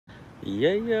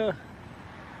Yeah.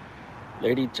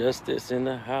 Lady Justice in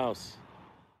the house.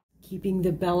 Keeping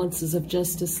the balances of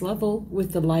justice level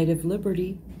with the light of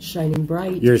liberty shining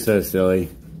bright. You're so silly.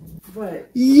 What?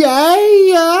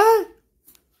 Yeah.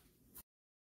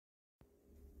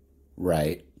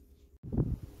 Right.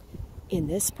 In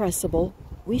this pressable,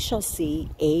 we shall see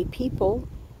a people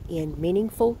in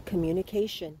meaningful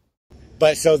communication.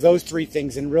 But so those three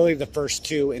things, and really the first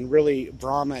two, and really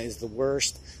Brahma is the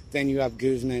worst. Then you have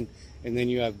Guzman, and then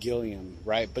you have Gilliam,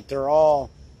 right? But they're all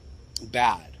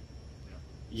bad.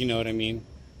 You know what I mean?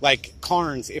 Like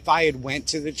Carnes, if I had went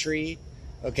to the tree,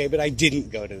 okay, but I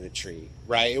didn't go to the tree,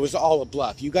 right? It was all a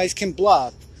bluff. You guys can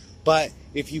bluff, but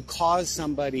if you cause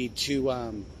somebody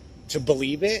to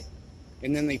believe it,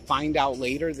 and then they find out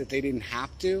later that they didn't have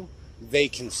to, they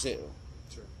can sue.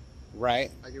 Sure.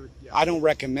 Right? Yeah. I don't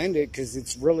recommend it because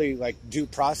it's really like due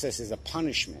process is a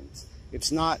punishment.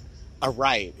 It's not a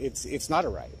right. It's not a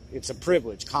right. It's a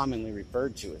privilege commonly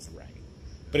referred to as a right.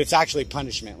 But it's actually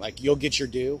punishment. Like you'll get your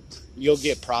due. You'll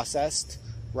get processed,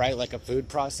 right? Like a food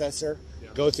processor. Yeah.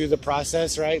 Go through the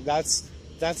process, right? That's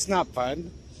not fun.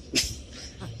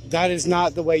 That is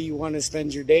not the way you want to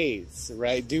spend your days,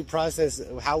 right? Due process,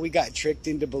 how we got tricked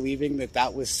into believing that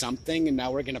that was something and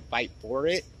now we're going to fight for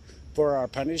it, for our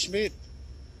punishment.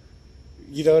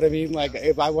 You know what I mean? Like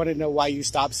if I want to know why you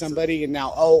stopped somebody and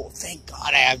now, oh, thank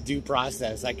God I have due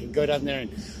process. I can go down there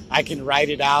and I can write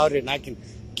it out and I can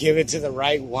give it to the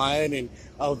right one and,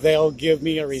 oh, they'll give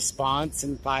me a response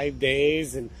in 5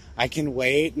 days and I can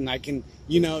wait and I can,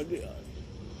 you know,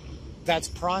 that's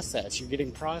process. You're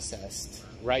getting processed,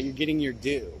 right? You're getting your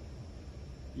due.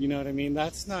 You know what I mean?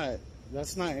 That's not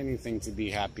anything to be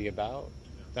happy about.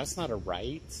 That's not a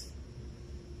right.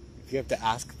 If you have to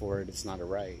ask for it, it's not a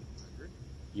right.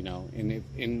 You know,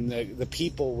 and the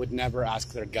people would never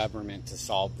ask their government to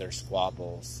solve their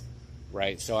squabbles,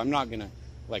 right? So I'm not gonna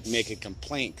like make a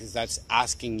complaint because that's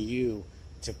asking you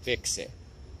to fix it,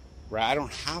 right? I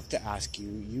don't have to ask you.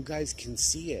 You guys can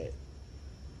see it,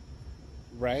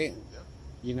 right? Yeah.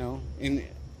 You know, and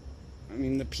I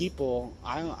mean the people.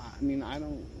 I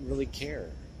don't really care,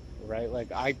 right?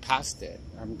 Like I passed it.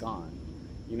 I'm gone.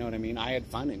 You know what I mean? I had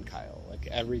fun in Kyle. Like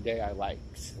every day I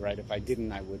liked, right? If I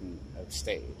didn't, I wouldn't have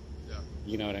stayed. Yeah.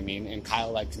 You know what I mean? And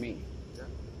Kyle liked me. Yeah.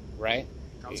 Right?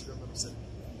 Kyle's a good little city.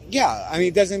 Yeah. I mean,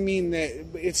 it doesn't mean that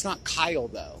it's not Kyle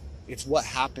though. It's what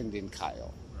happened in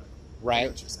Kyle. Right. I Right?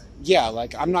 get what you're saying. Yeah.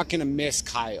 Like I'm not going to miss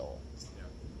Kyle. Yeah.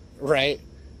 Right?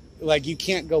 Like you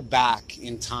can't go back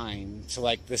in time to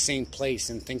like the same place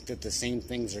and think that the same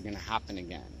things are going to happen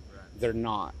again. Right. They're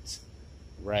not.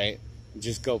 Right?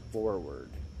 Just go forward.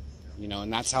 You know,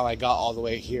 and that's how I got all the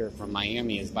way here from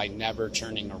Miami is by never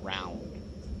turning around,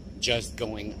 just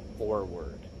going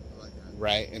forward, I like that.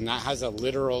 right? And that has a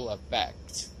literal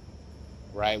effect,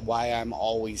 right? Why I'm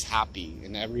always happy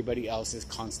and everybody else is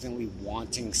constantly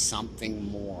wanting something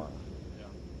more, Yeah.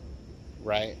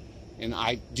 right? And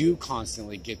I do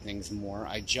constantly get things more.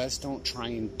 I just don't try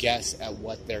and guess at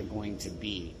what they're going to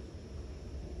be,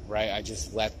 right? I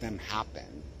just let them happen.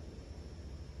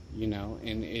 You know,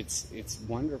 and it's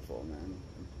wonderful, man.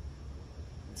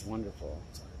 It's wonderful.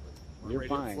 My You're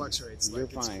radio fine. fluctuates. You're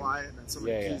Like it's fine. quiet and then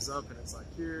somebody Yeah, keys up and it's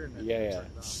like here and then Yeah, you yeah. turn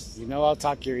it down. You know, I'll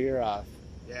talk your ear off.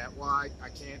 Yeah, well, I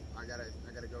can't. I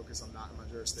gotta go because I'm not in my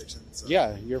jurisdiction. So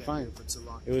Yeah, you're I can't fine. do it for too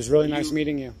long. It was really But nice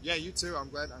meeting you. Yeah, you too. I'm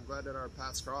glad that our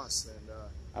paths crossed. And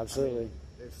Absolutely. I mean,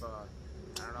 if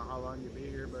I don't know how long you'll be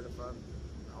here, but if I'll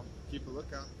keep a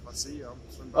lookout. If I see you, I'll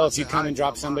swing by. Oh, if say you come hi and if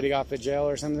drop don't somebody mind. off at jail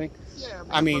or something? Yeah,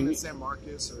 I mean- if I'm in San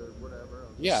Marcos or whatever.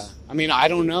 Yeah. I mean, I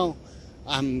don't know.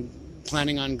 I'm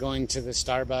planning on going to the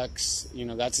Starbucks. You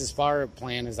know, that's as far a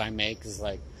plan as I make is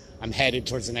like I'm headed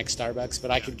towards the next Starbucks, but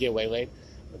I could get waylaid.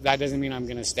 That doesn't mean I'm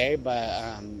going to stay,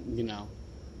 but, you know,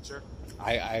 Sure.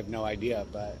 I have no idea,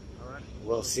 but All right.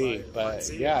 we'll see. Might But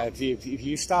see yeah, you. if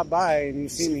you stop by and you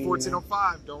see me,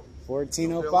 1405. Don't.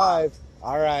 1405.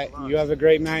 All right. Don't be You have a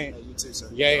great night. Yeah, you too, sir.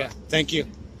 Yeah. Thank you.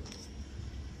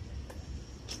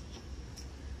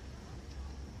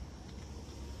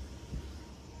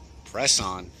 Press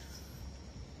on.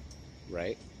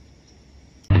 Right?